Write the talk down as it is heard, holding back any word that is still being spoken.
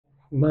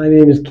My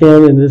name is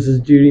Ken, and this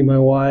is Judy, my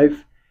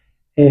wife.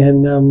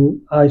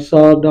 And I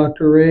saw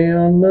Dr. Ray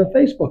on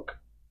Facebook,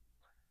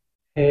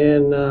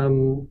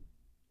 and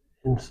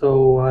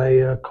so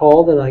I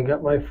called and I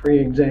got my free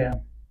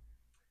exam.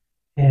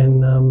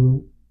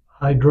 And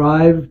I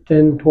drive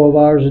 10, 12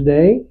 hours a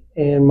day,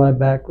 and my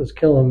back was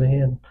killing me,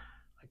 and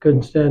I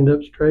couldn't stand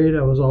up straight.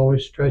 I was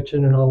always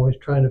stretching and always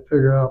trying to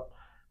figure out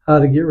how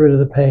to get rid of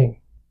the pain.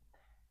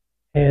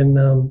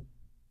 And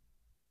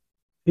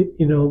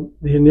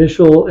the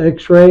initial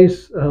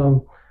X-rays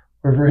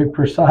were very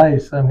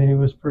precise. I mean, it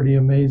was pretty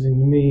amazing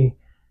to me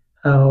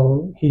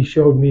how he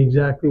showed me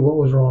exactly what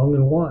was wrong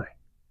and why.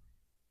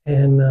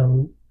 And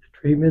the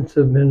treatments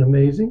have been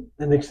amazing.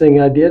 The next thing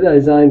I did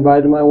is I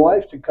invited my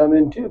wife to come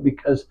in too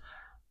because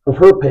of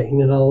her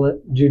pain, and I'll let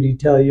Judy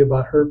tell you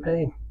about her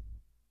pain.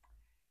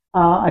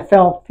 I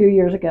fell a few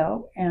years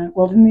ago and,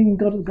 didn't even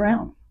go to the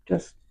ground.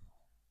 Just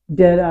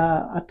did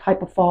a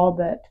type of fall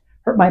that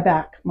hurt my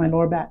back, my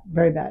lower back,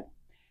 very bad.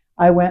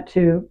 I went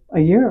to a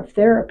year of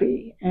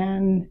therapy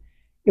and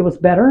it was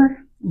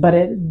better, but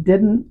it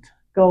didn't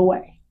go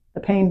away. The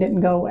pain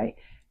didn't go away.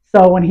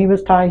 So when he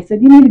was tired, he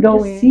said, "You need to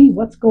go in, see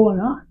what's going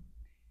on."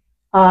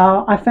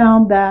 I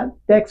found that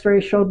the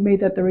X-ray showed me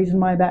that the reason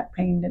my back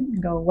pain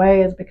didn't go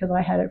away is because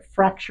I had a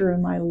fracture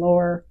in my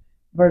lower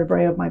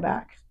vertebrae of my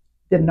back.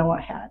 Didn't know I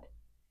had.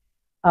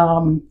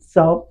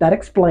 So that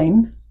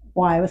explained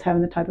why I was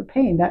having the type of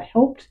pain. That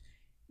helped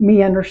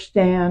me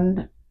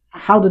understand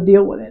how to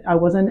deal with it. I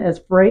wasn't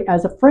as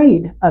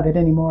afraid of it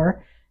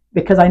anymore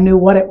because I knew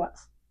what it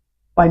was.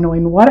 By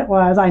knowing what it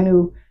was, I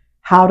knew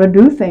how to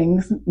do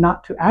things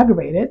not to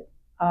aggravate it,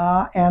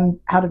 and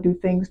how to do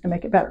things to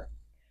make it better.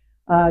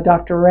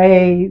 Dr.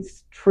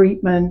 Ray's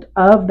treatment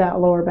of that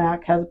lower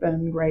back has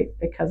been great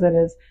because it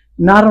has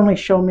not only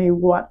shown me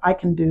what I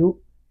can do,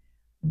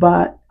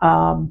 but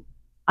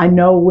I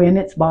know when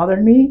it's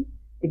bothered me,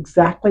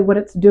 exactly what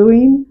it's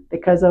doing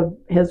because of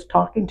his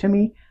talking to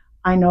me.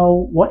 I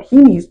know what he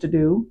needs to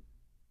do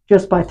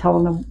just by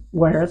telling him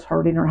where it's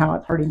hurting or how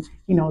it's hurting.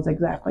 He knows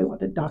exactly what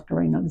to do. Dr.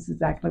 Ray knows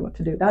exactly what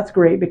to do. That's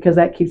great because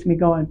that keeps me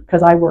going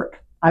because I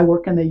work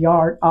in the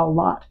yard a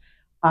lot.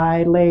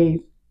 I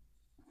lay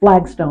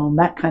flagstone,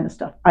 that kind of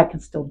stuff. I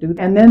can still do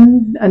that. And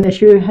then an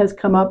issue has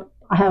come up.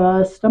 I have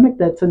a stomach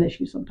that's an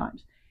issue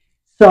sometimes.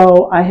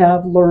 So I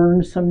have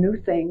learned some new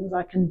things.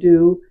 I can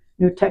do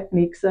new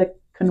techniques that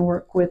can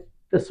work with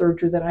the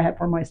surgery that I had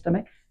for my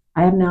stomach.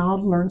 I have now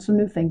learned some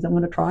new things I'm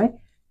going to try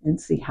and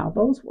see how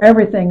those work.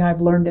 Everything I've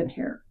learned in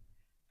here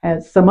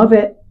has, some of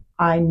it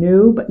I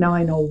knew, but now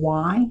I know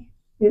why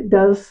it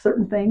does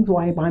certain things,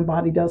 why my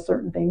body does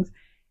certain things.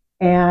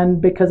 And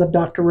because of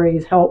Dr.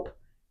 Ray's help,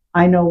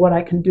 I know what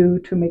I can do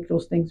to make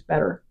those things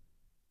better.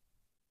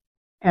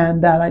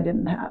 And that I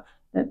didn't have.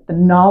 That the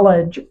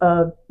knowledge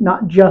of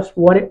not just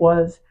what it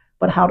was,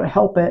 but how to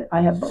help it, I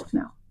have both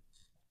now.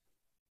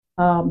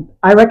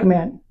 I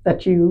recommend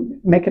that you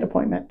make an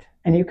appointment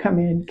and you come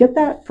in, get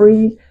that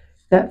free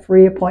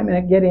appointment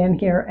and get in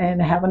here and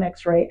have an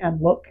X-ray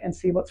and look and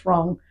see what's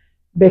wrong,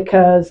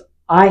 because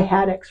I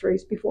had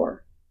X-rays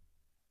before.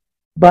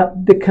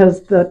 But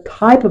because the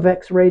type of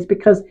X-rays,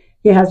 because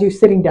he has you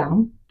sitting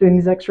down doing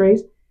these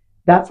X-rays,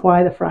 that's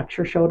why the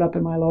fracture showed up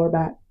in my lower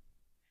back,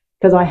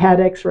 because I had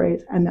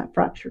X-rays and that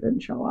fracture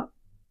didn't show up.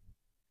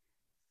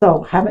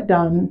 So have it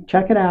done,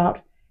 check it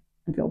out,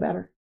 and feel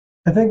better.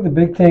 I think the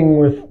big thing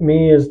with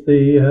me is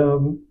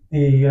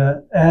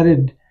the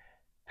added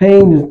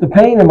pain. The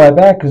pain in my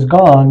back is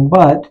gone,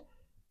 but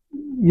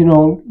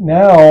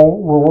now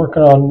we're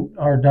working on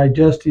our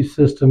digestive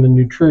system and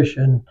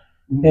nutrition,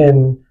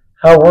 and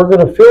how we're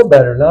going to feel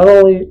better. Not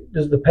only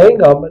does the pain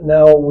go, but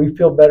now we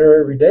feel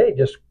better every day.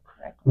 Just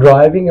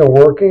driving or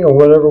working or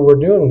whatever we're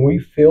doing, we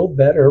feel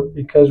better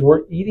because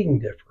we're eating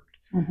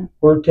different.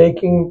 We're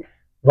taking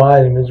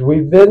vitamins.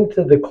 We've been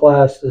to the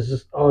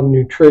classes on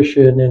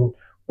nutrition and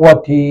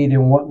what to eat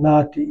and what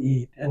not to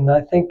eat. And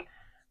I think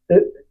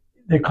that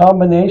the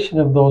combination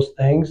of those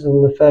things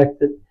and the fact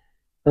that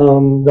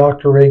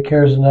Dr. Ray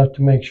cares enough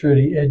to make sure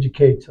that he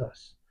educates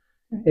us.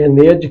 And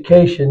the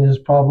education is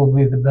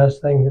probably the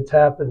best thing that's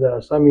happened to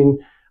us. I mean,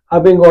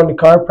 I've been going to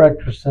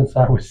chiropractors since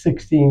I was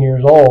 16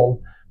 years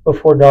old,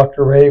 before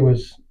Dr. Ray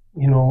was,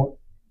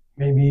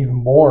 maybe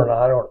even born.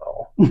 I don't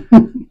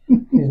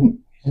know.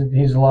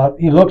 He's a lot,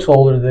 he looks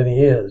older than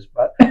he is,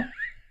 but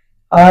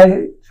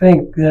I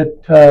think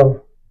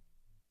that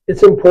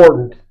it's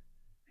important.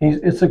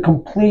 It's a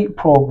complete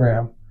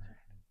program,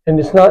 and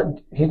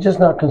he's just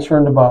not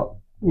concerned about,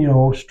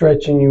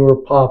 stretching you or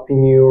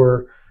popping you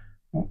or,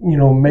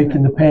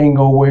 making the pain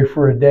go away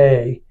for a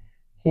day.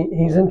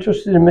 He's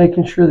interested in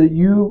making sure that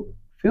you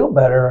feel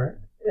better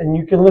and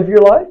you can live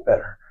your life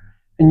better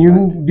and you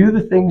can do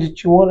the things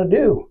that you want to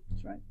do.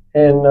 That's right.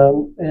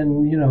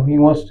 And he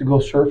wants to go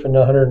surfing to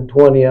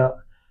 120. I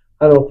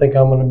don't think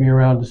I'm going to be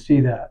around to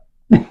see that.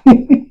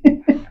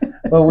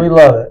 But we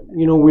love it.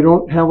 We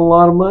don't have a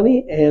lot of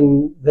money,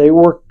 and they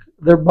work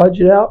their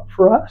budget out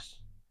for us.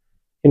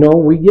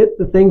 We get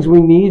the things we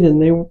need,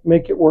 and they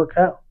make it work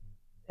out.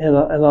 And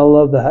I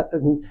love that.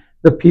 And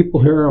the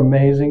people here are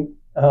amazing.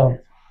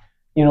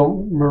 you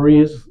know,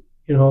 Maria's,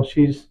 you know,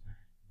 she's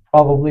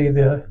probably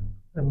the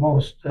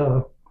most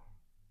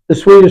the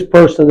sweetest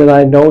person that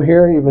I know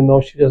here, even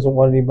though she doesn't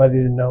want anybody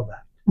to know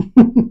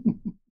that.